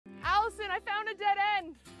I found a dead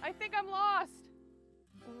end. I think I'm lost.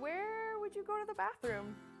 Where would you go to the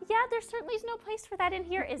bathroom? Yeah, there certainly is no place for that in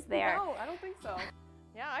here, is there? No, I don't think so.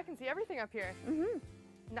 Yeah, I can see everything up here.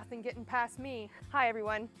 Nothing getting past me. Hi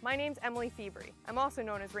everyone, my name's Emily February. I'm also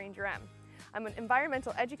known as Ranger M. I'm an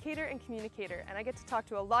environmental educator and communicator, and I get to talk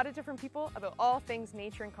to a lot of different people about all things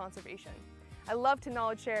nature and conservation. I love to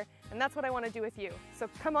knowledge share, and that's what I want to do with you. So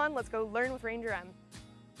come on, let's go learn with Ranger M.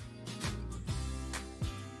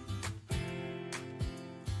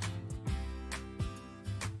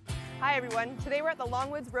 Hi everyone, today we're at the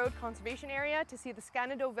Longwoods Road Conservation Area to see the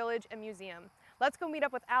Ska-Nah-Doht Village and Museum. Let's go meet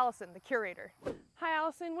up with Allison, the curator. Hi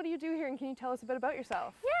Allison, what do you do here and can you tell us a bit about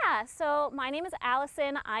yourself? Yeah, so my name is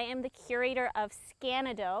Allison. I am the curator of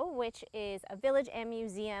Ska-Nah-Doht, which is a village and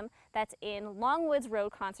museum that's in Longwoods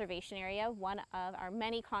Road Conservation Area, one of our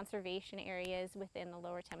many conservation areas within the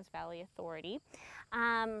Lower Thames Valley Authority.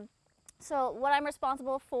 So what I'm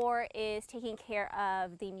responsible for is taking care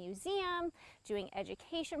of the museum, doing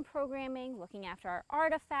education programming, looking after our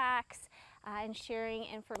artifacts, and sharing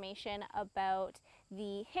information about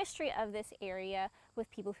the history of this area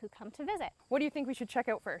with people who come to visit. What do you think we should check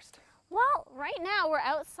out first? Well, right now we're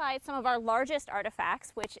outside some of our largest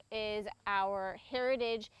artifacts, which is our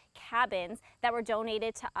heritage cabins that were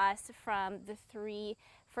donated to us from the 3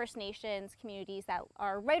 First Nations communities that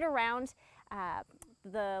are right around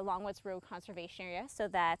the Longwoods Road Conservation Area. So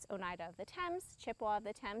that's Oneida of the Thames, Chippewa of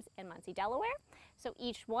the Thames, and Munsee, Delaware. So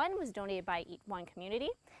each one was donated by one community.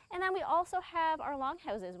 And then we also have our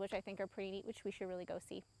longhouses, which I think are pretty neat, which we should really go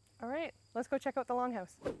see. All right, let's go check out the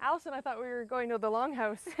longhouse. Allison, I thought we were going to the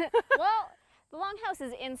longhouse. Well, the longhouse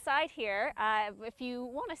is inside here. If you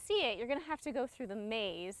want to see it, you're going to have to go through the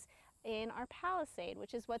maze in our palisade,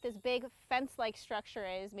 which is what this big fence-like structure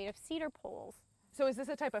is, made of cedar poles. So is this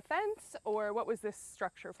a type of fence, or what was this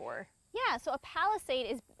structure for? Yeah, so a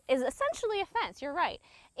palisade is essentially a fence, you're right.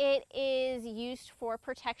 It is used for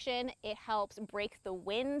protection. It helps break the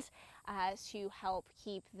wind to help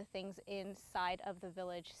keep the things inside of the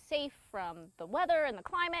village safe from the weather and the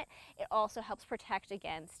climate. It also helps protect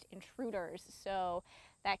against intruders. So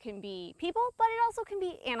that can be people, but it also can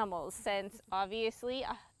be animals, since obviously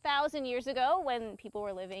 1,000 years ago when people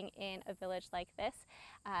were living in a village like this,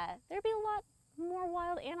 there'd be a lot more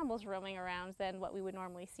wild animals roaming around than what we would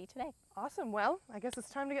normally see today. Awesome. Well, I guess it's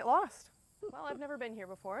time to get lost. Well, I've never been here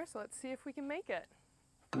before, so let's see if we can make it.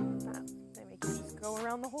 They make you just go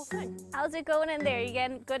around the whole thing. How's it going in there? You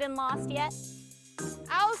getting good and lost yet?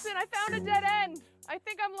 Allison, I found a dead end. I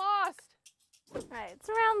think I'm lost. All right, it's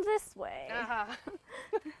around this way.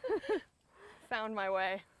 Found my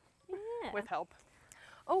way. Yeah. With help.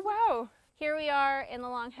 Oh, wow. Here we are in the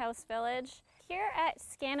Longhouse Village. Here at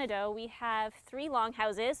Ska-Nah-Doht, we have 3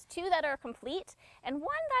 longhouses, 2 that are complete, and 1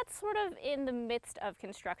 that's sort of in the midst of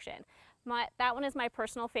construction. That one is my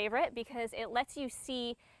personal favorite because it lets you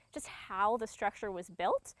see just how the structure was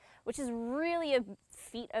built, which is really a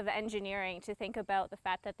feat of engineering to think about the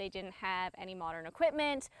fact that they didn't have any modern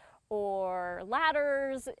equipment or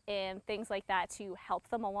ladders and things like that to help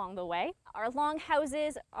them along the way. Our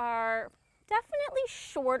longhouses are definitely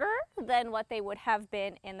shorter than what they would have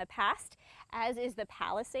been in the past, as is the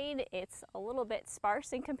palisade. It's a little bit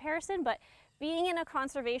sparse in comparison, but being in a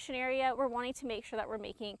conservation area, we're wanting to make sure that we're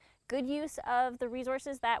making good use of the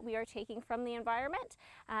resources that we are taking from the environment.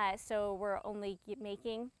 So we're only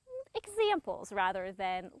making examples rather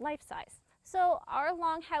than life size. So our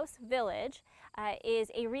Longhouse Village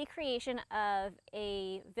is a recreation of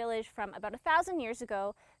a village from about 1,000 years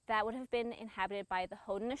ago that would have been inhabited by the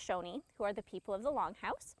Haudenosaunee, who are the people of the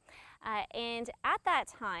Longhouse. And at that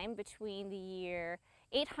time, between the year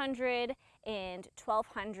 800 and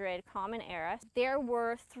 1200 Common Era, there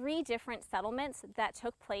were 3 different settlements that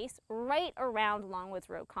took place right around Longwoods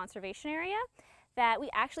Road Conservation Area that we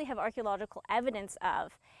actually have archaeological evidence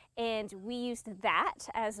of. And we used that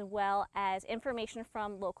as well as information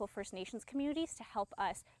from local First Nations communities to help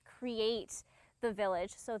us create the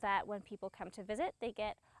village so that when people come to visit, they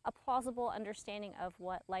get a plausible understanding of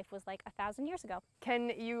what life was like 1,000 years ago. Can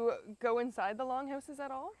you go inside the longhouses at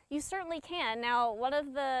all? You certainly can. Now, one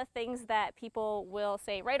of the things that people will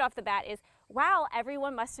say right off the bat is, wow,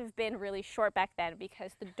 everyone must have been really short back then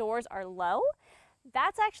because the doors are low.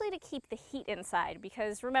 That's actually to keep the heat inside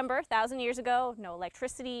because remember, 1,000 years ago, no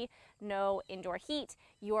electricity, no indoor heat.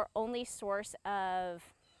 Your only source of,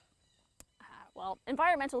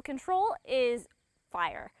 environmental control is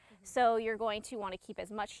fire. So you're going to want to keep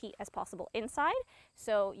as much heat as possible inside.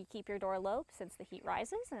 So you keep your door low since the heat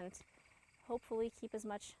rises and hopefully keep as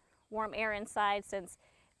much warm air inside since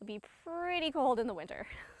it'll be pretty cold in the winter.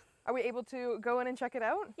 Are we able to go in and check it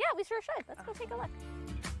out? Yeah, we sure should. Let's go take a look.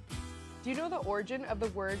 Do you know the origin of the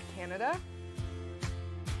word Canada?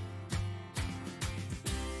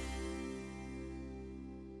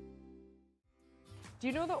 Do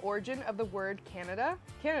you know the origin of the word Canada?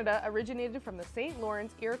 Canada originated from the St.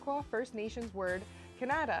 Lawrence Iroquois First Nations word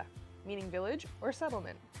Ska-Nah-Doht, meaning village or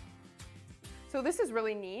settlement. So this is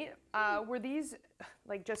really neat. Were these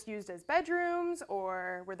like just used as bedrooms,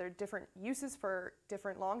 or were there different uses for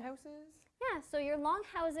different longhouses? Yeah, so your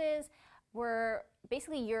longhouses were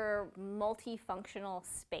basically your multifunctional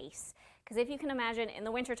space. Because if you can imagine, in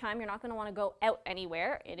the wintertime, you're not going to want to go out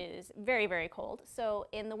anywhere. It is very, very cold. So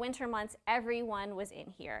in the winter months, everyone was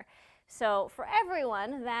in here. So for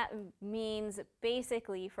everyone, that means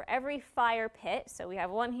basically for every fire pit, so we have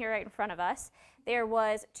one here right in front of us, there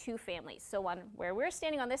was 2 families. So one where we're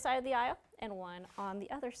standing on this side of the aisle and one on the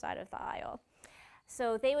other side of the aisle.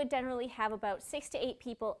 So they would generally have about 6 to 8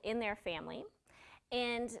 people in their family.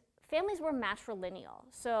 And families were matrilineal.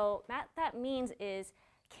 So that means is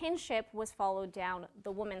kinship was followed down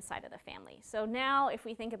the woman's side of the family. So now if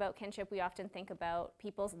we think about kinship, we often think about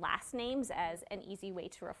people's last names as an easy way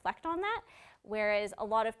to reflect on that, whereas a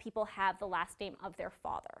lot of people have the last name of their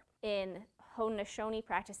father. In Haudenosaunee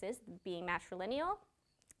practices, being matrilineal,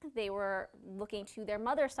 they were looking to their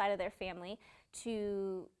mother's side of their family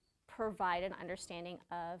to provide an understanding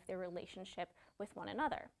of their relationship with one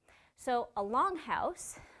another. So a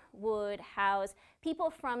longhouse would house people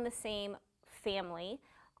from the same family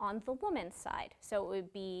on the woman's side. So it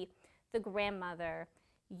would be the grandmother,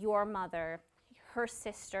 your mother, her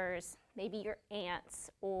sisters, maybe your aunts,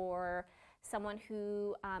 or someone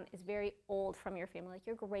who is very old from your family, like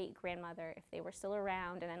your great-grandmother, if they were still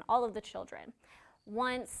around, and then all of the children.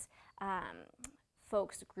 Once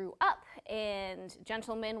folks grew up and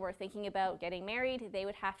gentlemen were thinking about getting married, they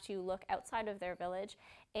would have to look outside of their village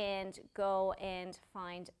and go and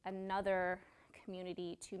find another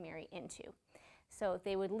community to marry into. So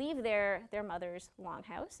they would leave their mother's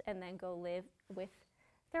longhouse and then go live with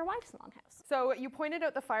their wife's longhouse. So you pointed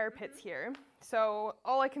out the fire pits here. So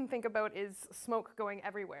all I can think about is smoke going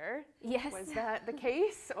everywhere. Yes. Was that the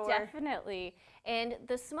case? Or? Definitely. And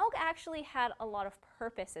the smoke actually had a lot of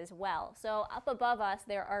purpose as well. So up above us,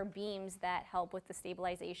 there are beams that help with the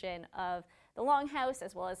stabilization of the longhouse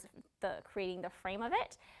as well as creating the frame of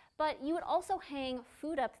it. But you would also hang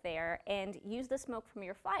food up there and use the smoke from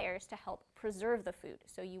your fires to help preserve the food.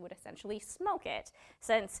 So you would essentially smoke it.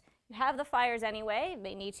 Since you have the fires anyway,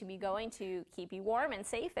 they need to be going to keep you warm and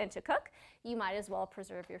safe and to cook, you might as well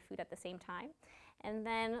preserve your food at the same time. And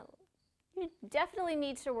then you definitely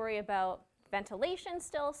need to worry about ventilation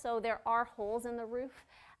still, so there are holes in the roof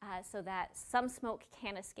so that some smoke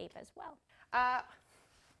can escape as well. I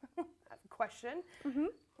have a question. Mm-hmm.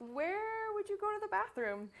 Where would you go to the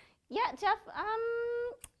bathroom? Yeah,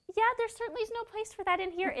 yeah, there certainly is no place for that in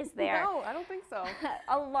here, is there? No, I don't think so.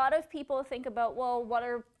 A lot of people think about, well, what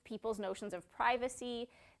are people's notions of privacy?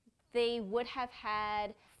 They would have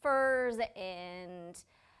had furs and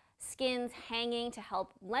skins hanging to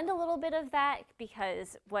help lend a little bit of that,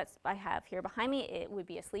 because what I have here behind me, it would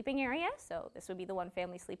be a sleeping area. So this would be the one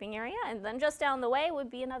family sleeping area. And then just down the way would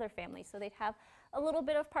be another family. So they'd have a little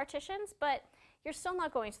bit of partitions, but you're still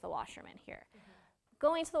not going to the washroom in here. Mm-hmm.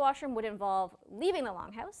 Going to the washroom would involve leaving the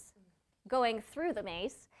longhouse, going through the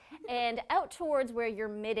maze, and out towards where your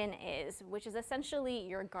midden is, which is essentially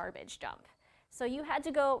your garbage dump. So you had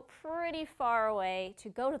to go pretty far away to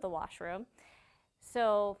go to the washroom.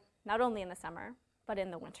 So not only in the summer, but in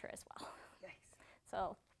the winter as well. Nice.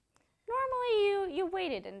 So normally you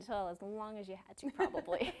waited until as long as you had to,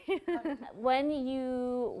 probably. When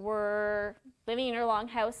you were living in your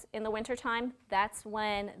longhouse in the wintertime, that's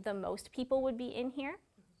when the most people would be in here.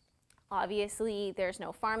 Obviously, there's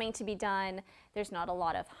no farming to be done. There's not a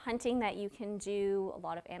lot of hunting that you can do. A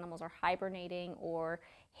lot of animals are hibernating or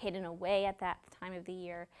hidden away at that time of the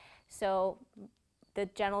year. So the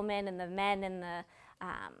gentlemen and the men and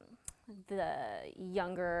the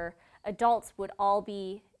younger adults would all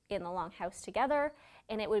be in the longhouse together,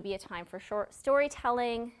 and it would be a time for short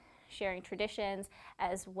storytelling, sharing traditions,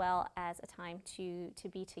 as well as a time to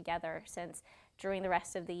be together, since during the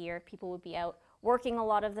rest of the year people would be out working a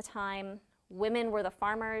lot of the time. Women were the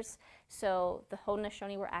farmers, so the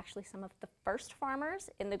Haudenosaunee were actually some of the first farmers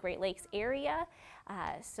in the Great Lakes area.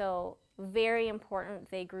 So very important.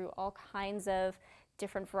 They grew all kinds of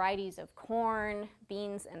different varieties of corn,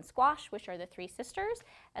 beans, and squash, which are the 3 sisters,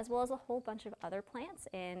 as well as a whole bunch of other plants,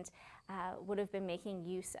 and would have bbeen making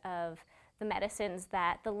use of the medicines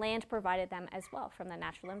that the land provided them as well from the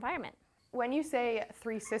natural environment. When you say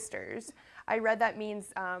 3 sisters, I read that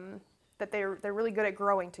means that they're really good at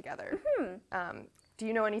growing together. Mm-hmm. Do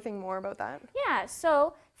you know anything more about that? Yeah,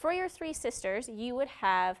 so For your three sisters, you would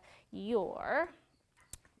have your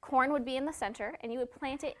corn would be in the center, and you would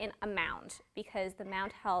plant it in a mound because the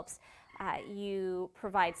mound helps you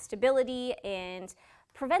provide stability and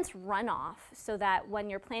prevents runoff so that when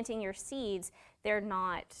you're planting your seeds, they're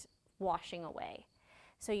not washing away.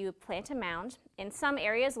 So you would plant a mound. In some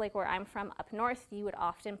areas, like where I'm from up north, you would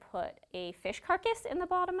often put a fish carcass in the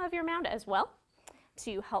bottom of your mound as well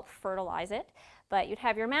to help fertilize it. But you'd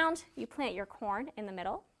have your mound, you plant your corn in the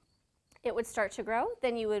middle. It would start to grow.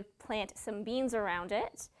 Then you would plant some beans around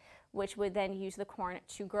it, which would then use the corn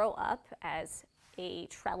to grow up as a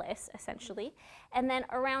trellis, essentially. And then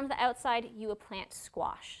around the outside, you would plant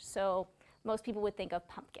squash. So most people would think of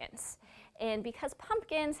pumpkins. And because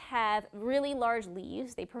pumpkins have really large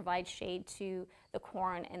leaves, they provide shade to the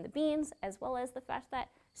corn and the beans, as well as the fact that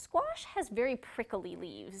squash has very prickly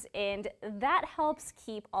leaves, and that helps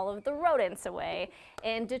keep all of the rodents away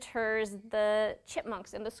and deters the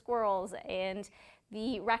chipmunks and the squirrels and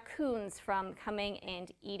the raccoons from coming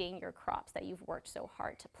and eating your crops that you've worked so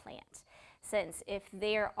hard to plant. Since if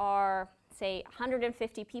there are, say,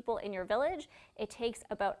 150 people in your village, it takes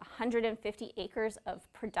about 150 acres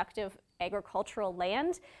of productive agricultural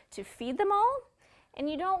land to feed them all. And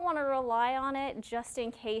you don't want to rely on it just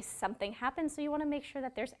in case something happens, so you want to make sure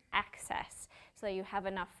that there's access so that you have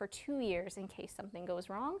enough for 2 years in case something goes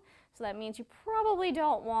wrong. So that means you probably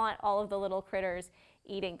don't want all of the little critters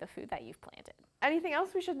eating the food that you've planted. Anything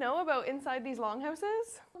else we should know about inside these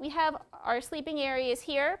longhouses? We have our sleeping areas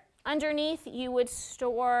here. Underneath, you would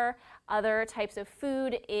store other types of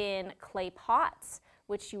food in clay pots,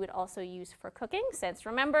 which you would also use for cooking, since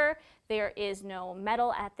remember, there is no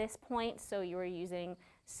metal at this point, so you were using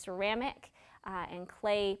ceramic and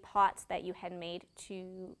clay pots that you had made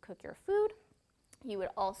to cook your food. You would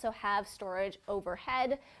also have storage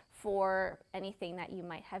overhead for anything that you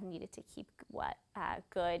might have needed to keep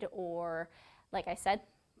good, or, like I said,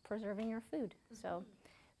 preserving your food. So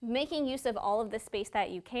making use of all of the space that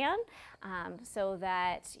you can so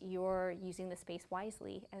that you're using the space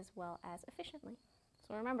wisely as well as efficiently.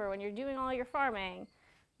 So remember, when you're doing all your farming,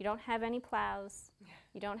 you don't have any plows,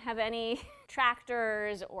 you don't have any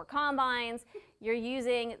tractors or combines. You're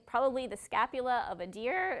using probably the scapula of a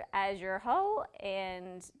deer as your hoe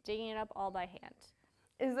and digging it up all by hand.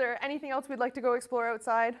 Is there anything else we'd like to go explore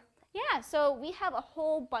outside? Yeah, so we have a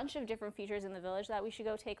whole bunch of different features in the village that we should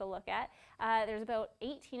go take a look at. There's about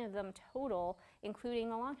 18 of them total, including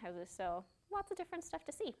the longhouses, so lots of different stuff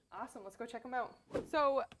to see. Awesome, let's go check them out.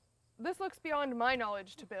 So this looks beyond my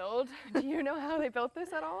knowledge to build. Do you know how they built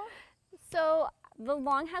this at all? So the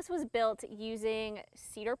longhouse was built using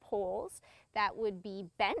cedar poles that would be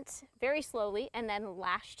bent very slowly and then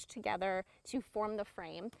lashed together to form the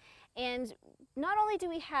frame. And not only do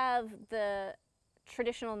we have the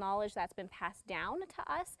traditional knowledge that's been passed down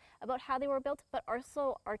to us about how they were built, but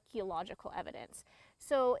also archaeological evidence.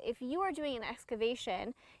 So if you are doing an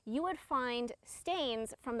excavation, you would find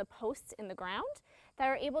stains from the posts in the ground that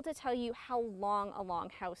are able to tell you how long a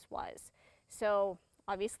longhouse was. So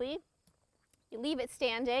obviously, you leave it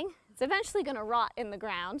standing, it's eventually going to rot in the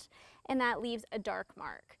ground, and that leaves a dark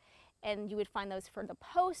mark. And you would find those for the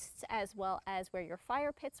posts as well as where your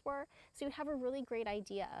fire pits were. So you'd have a really great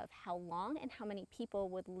idea of how long and how many people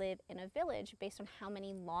would live in a village based on how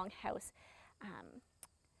many longhouse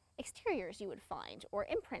exteriors you would find or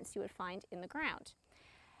imprints you would find in the ground.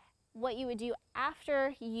 What you would do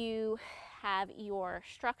after you have your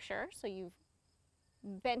structure, so you've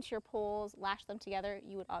bent your poles, lash them together,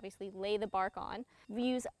 you would obviously lay the bark on. We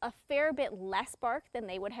use a fair bit less bark than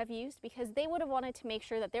they would have used because they would have wanted to make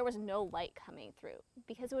sure that there was no light coming through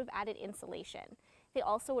because it would have added insulation. They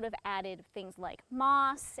also would have added things like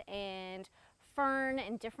moss and fern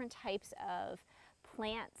and different types of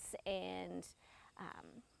plants and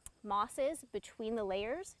mosses between the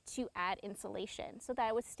layers to add insulation so that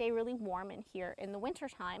it would stay really warm in here in the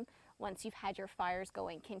wintertime once you've had your fires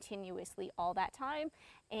going continuously all that time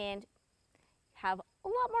and have a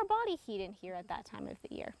lot more body heat in here at that time of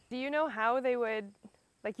the year. Do you know how they would,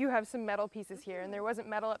 like you have some metal pieces here and there wasn't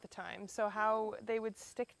metal at the time, so how they would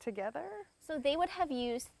stick together? So they would have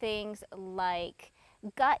used things like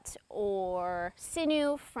gut or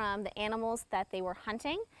sinew from the animals that they were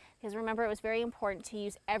hunting, because remember, it was very important to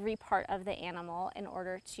use every part of the animal in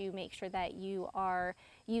order to make sure that you are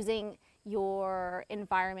using your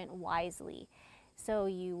environment wisely. So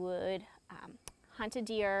you would hunt a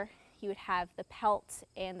deer, you would have the pelt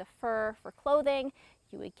and the fur for clothing,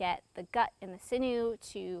 you would get the gut and the sinew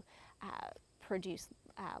to produce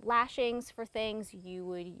lashings for things, you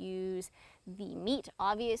would use the meat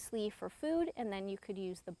obviously for food, and then you could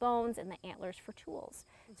use the bones and the antlers for tools.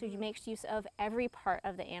 So you make use of every part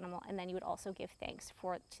of the animal, and then you would also give thanks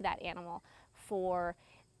to that animal for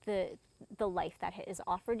the life that it has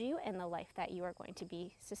offered you and the life that you are going to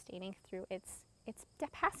be sustaining through its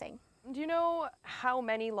passing. Do you know how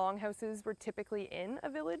many longhouses were typically in a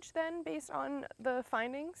village then, based on the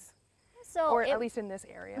findings? Or at least in this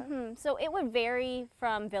area? So it would vary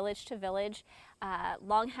from village to village.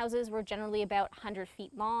 Longhouses were generally about 100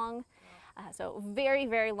 feet long. So very,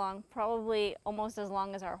 very long, probably almost as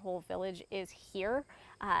long as our whole village is here,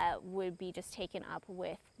 would be just taken up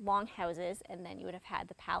with longhouses, and then you would have had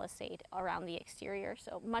the palisade around the exterior,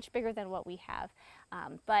 so much bigger than what we have.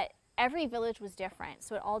 But every village was different,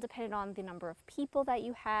 so it all depended on the number of people that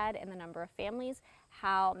you had and the number of families,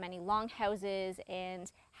 how many longhouses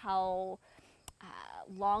and how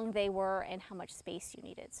long they were and how much space you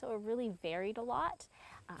needed. So it really varied a lot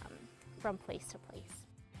from place to place.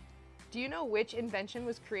 Do you know which invention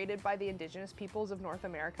was created by the indigenous peoples of North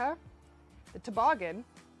America? The toboggan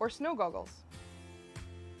or snow goggles?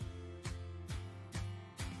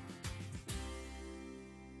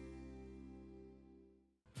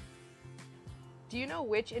 Do you know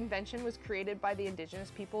which invention was created by the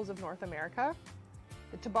indigenous peoples of North America?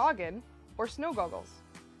 The toboggan or snow goggles?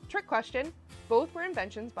 Trick question, both were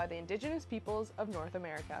inventions by the indigenous peoples of North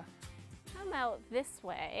America. Come out this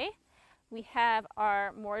way. We have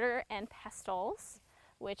our mortar and pestles,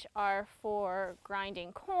 which are for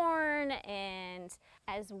grinding corn, and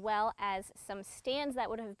as well as some stands that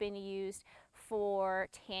would have been used for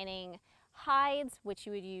tanning hides, which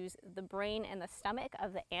you would use the brain and the stomach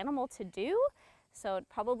of the animal to do. So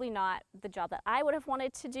probably not the job that I would have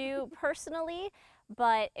wanted to do personally,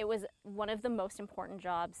 but it was one of the most important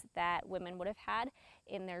jobs that women would have had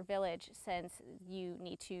in their village, since you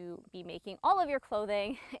need to be making all of your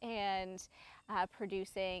clothing and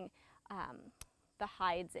producing the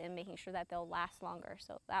hides and making sure that they'll last longer.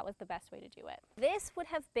 So that was the best way to do it. This would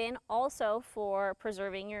have been also for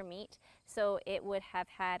preserving your meat. So it would have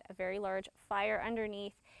had a very large fire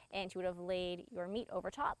underneath, and you would have laid your meat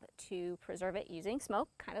over top to preserve it using smoke,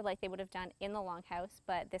 kind of like they would have done in the longhouse,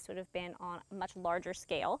 but this would have been on a much larger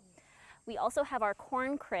scale. We also have our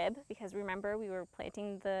corn crib, because remember we were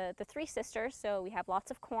planting the three sisters, so we have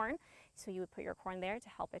lots of corn. So you would put your corn there to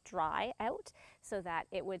help it dry out so that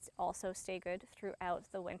it would also stay good throughout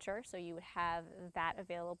the winter. So you would have that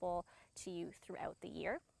available to you throughout the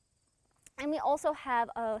year. And we also have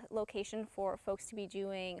a location for folks to be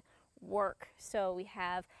doing work. So we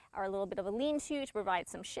have our little bit of a lean-to provide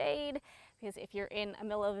some shade, because if you're in the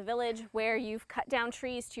middle of a village where you've cut down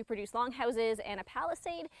trees to produce longhouses and a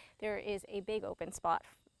palisade, there is a big open spot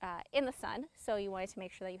in the sun, so you wanted to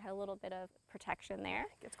make sure that you had a little bit of protection there.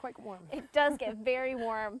 It gets quite warm. It does get very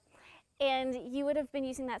warm, and you would have been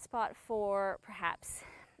using that spot for perhaps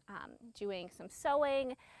doing some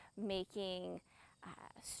sewing, making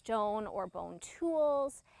stone or bone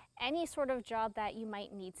tools, any sort of job that you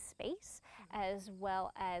might need space, as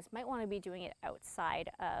well as might want to be doing it outside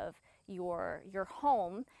of your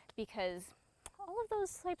home, because all of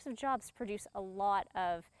those types of jobs produce a lot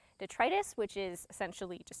of detritus, which is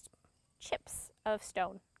essentially just chips of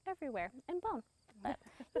stone everywhere, and bone that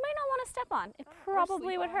you might not want to step on. It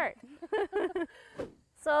probably would hurt.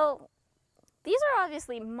 So these are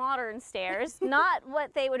obviously modern stairs, not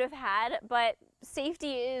what they would have had, but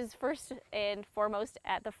safety is first and foremost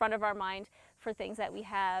at the front of our mind for things that we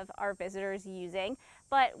have our visitors using.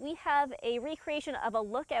 But we have a recreation of a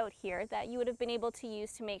lookout here that you would have been able to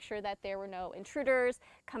use to make sure that there were no intruders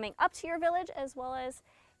coming up to your village, as well as,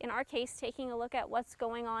 in our case, taking a look at what's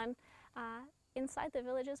going on inside the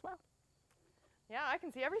village as well. Yeah, I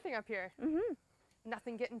can see everything up here.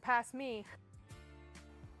 Nothing getting past me.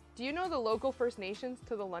 Do you know the local First Nations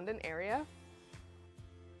to the London area?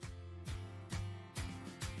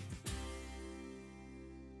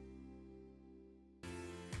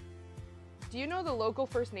 Do you know the local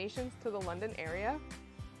First Nations to the London area?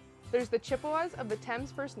 There's the Chippewas of the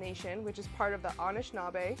Thames First Nation, which is part of the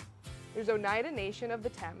Anishinaabe. There's Oneida Nation of the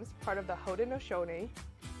Thames, part of the Haudenosaunee,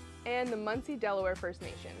 and the Munsee Delaware First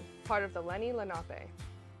Nation, part of the Lenni Lenape.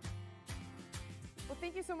 Well,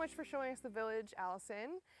 thank you so much for showing us the village,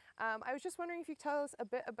 Allison. I was just wondering if you could tell us a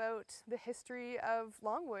bit about the history of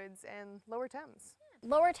Longwoods and Lower Thames.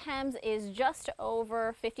 Lower Thames is just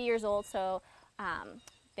over 50 years old, so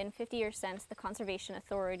been 50 years since the Conservation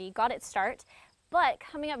Authority got its start. But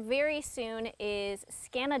coming up very soon is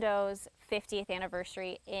Ska-Nah-Doht's 50th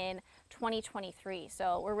anniversary in 2023.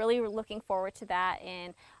 So we're really looking forward to that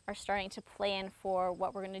and are starting to plan for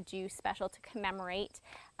what we're going to do special to commemorate,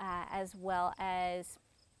 as well as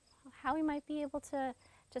how we might be able to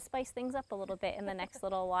spice things up a little bit in the next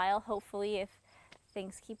little while, hopefully, if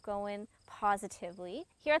things keep going positively.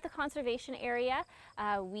 Here at the conservation area,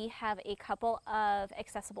 we have a couple of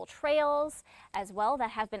accessible trails as well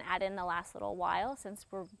that have been added in the last little while, since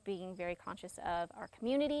we're being very conscious of our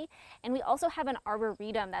community. And we also have an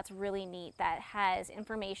arboretum that's really neat that has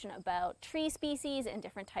information about tree species and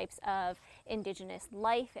different types of indigenous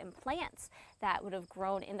life and plants that would have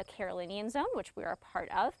grown in the Carolinian zone, which we are a part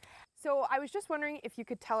of. So I was just wondering if you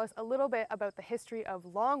could tell us a little bit about the history of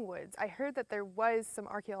Longwoods. I heard that there was some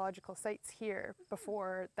archaeological sites here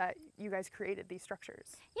before that you guys created these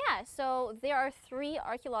structures. Yeah, so there are 3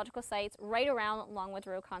 archaeological sites right around Longwoods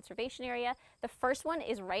Road Conservation Area. The first one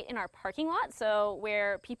is right in our parking lot, so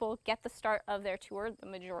where people get the start of their tour the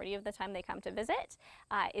majority of the time they come to visit,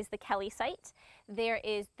 is the Kelly site. There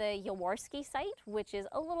is the Yaworski site, which is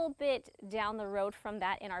a little bit down the road from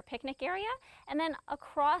that in our picnic area. And then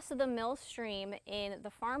across the mill stream in the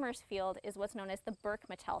farmer's field is what's known as the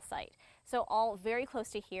Burke-Mattel site. So all very close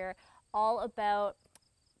to here, all about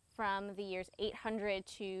from the years 800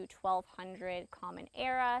 to 1200 Common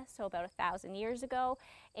Era, so about 1,000 years ago.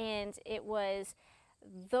 And it was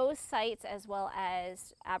those sites, as well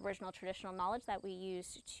as Aboriginal traditional knowledge, that we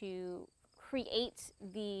used to create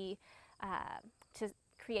the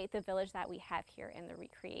village that we have here in the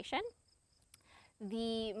recreation.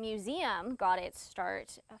 The museum got its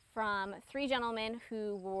start from 3 gentlemen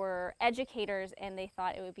who were educators, and they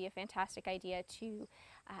thought it would be a fantastic idea to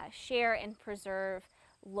share and preserve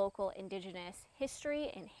local Indigenous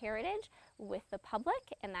history and heritage with the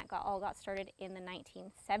public, and that all got started in the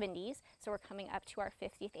 1970s. So we're coming up to our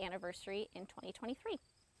 50th anniversary in 2023.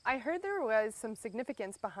 I heard there was some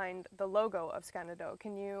significance behind the logo of Ska-Nah-Doht.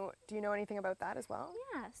 Do you know anything about that as well?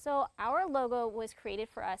 Yeah, so our logo was created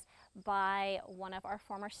for us by one of our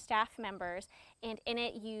former staff members, and in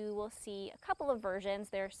it you will see a couple of versions.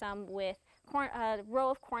 There's some with a row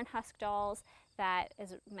of corn husk dolls that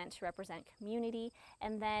is meant to represent community,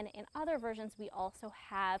 and then in other versions we also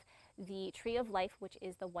have the Tree of Life, which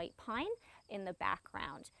is the white pine, in the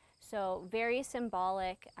background. So very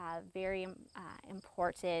symbolic, very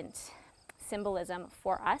important symbolism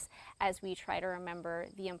for us as we try to remember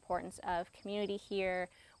the importance of community here.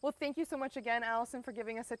 Well, thank you so much again, Allison, for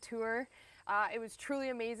giving us a tour. It was truly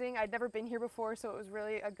amazing. I'd never been here before, so it was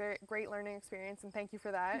really a great learning experience, and thank you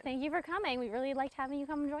for that. Thank you for coming. We really liked having you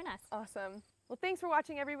come and join us. Awesome. Well, thanks for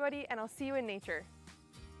watching, everybody, and I'll see you in nature.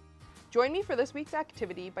 Join me for this week's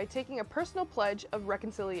activity by taking a personal pledge of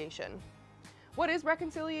reconciliation. What is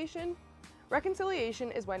reconciliation? Reconciliation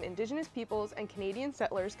is when Indigenous peoples and Canadian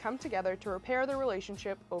settlers come together to repair their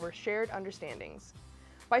relationship over shared understandings.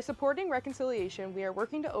 By supporting reconciliation, we are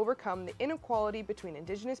working to overcome the inequality between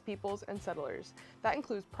Indigenous peoples and settlers. That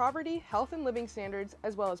includes poverty, health and living standards,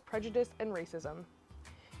 as well as prejudice and racism.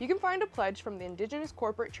 You can find a pledge from the Indigenous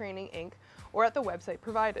Corporate Training, Inc. or at the website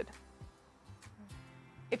provided.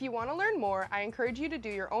 If you want to learn more, I encourage you to do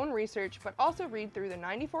your own research, but also read through the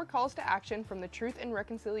 94 calls to action from the Truth and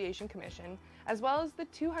Reconciliation Commission, as well as the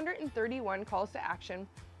 231 calls to action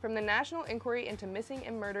from the National Inquiry into Missing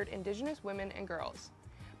and Murdered Indigenous Women and Girls.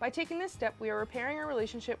 By taking this step, we are repairing our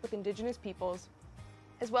relationship with Indigenous peoples,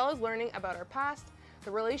 as well as learning about our past,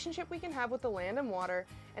 the relationship we can have with the land and water,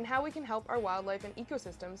 and how we can help our wildlife and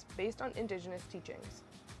ecosystems based on Indigenous teachings.